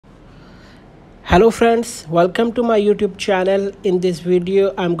Hello friends, welcome to my YouTube channel. In this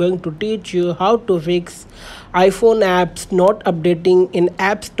video, I'm going to teach you how to fix iPhone apps not updating in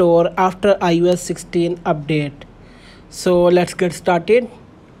App Store after iOS 16 update. So let's get started.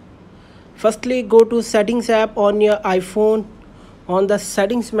 Firstly, go to Settings app on your iPhone. On the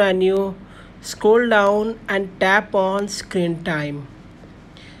Settings menu, scroll down and tap on Screen Time.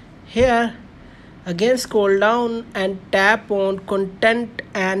 Here, again scroll down and tap on Content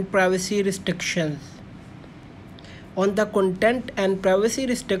and Privacy Restrictions. On the Content and Privacy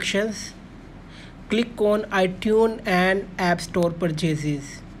Restrictions, click on iTunes and App Store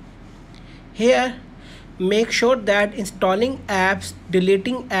purchases. Here, make sure that installing apps,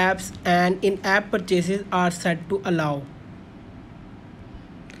 deleting apps, and in-app purchases are set to allow.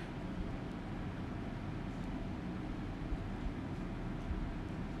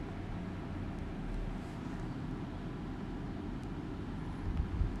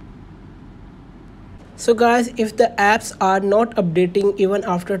 So guys, if the apps are not updating even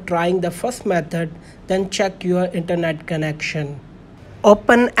after trying the first method, then check your internet connection.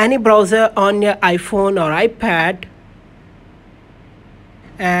 Open any browser on your iPhone or iPad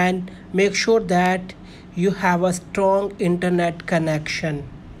and make sure that you have a strong internet connection.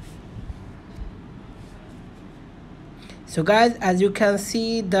 So guys, as you can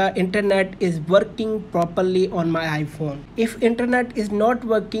see, the internet is working properly on my iPhone. If internet is not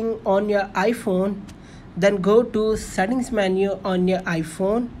working on your iPhone, then go to Settings menu on your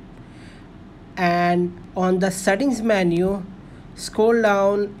iPhone, and on the Settings menu, scroll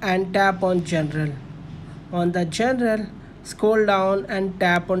down and tap on General. On the General, scroll down and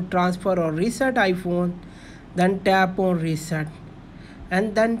tap on Transfer or Reset iPhone, then tap on Reset,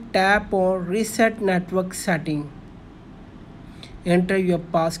 and then tap on Reset Network Setting. Enter your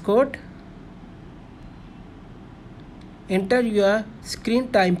passcode. Enter your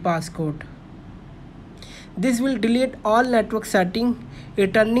screen time passcode. This will delete all network settings,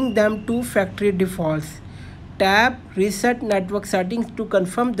 returning them to factory defaults. Tap Reset Network Settings to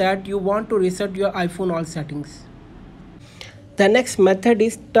confirm that you want to reset your iPhone all settings. The next method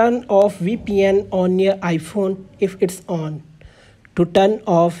is turn off VPN on your iPhone if it's on. To turn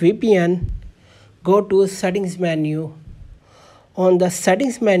off VPN, go to Settings menu. On the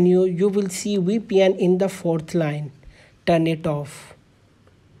Settings menu, you will see VPN in the fourth line. Turn it off.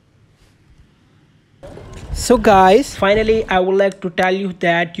 So guys, finally I would like to tell you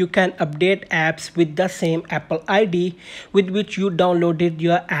that you can update apps with the same Apple ID with which you downloaded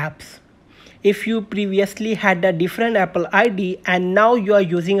your apps. If you previously had a different Apple ID and now you are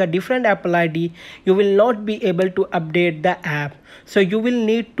using a different Apple ID, you will not be able to update the app. So you will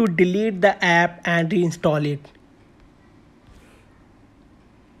need to delete the app and reinstall it.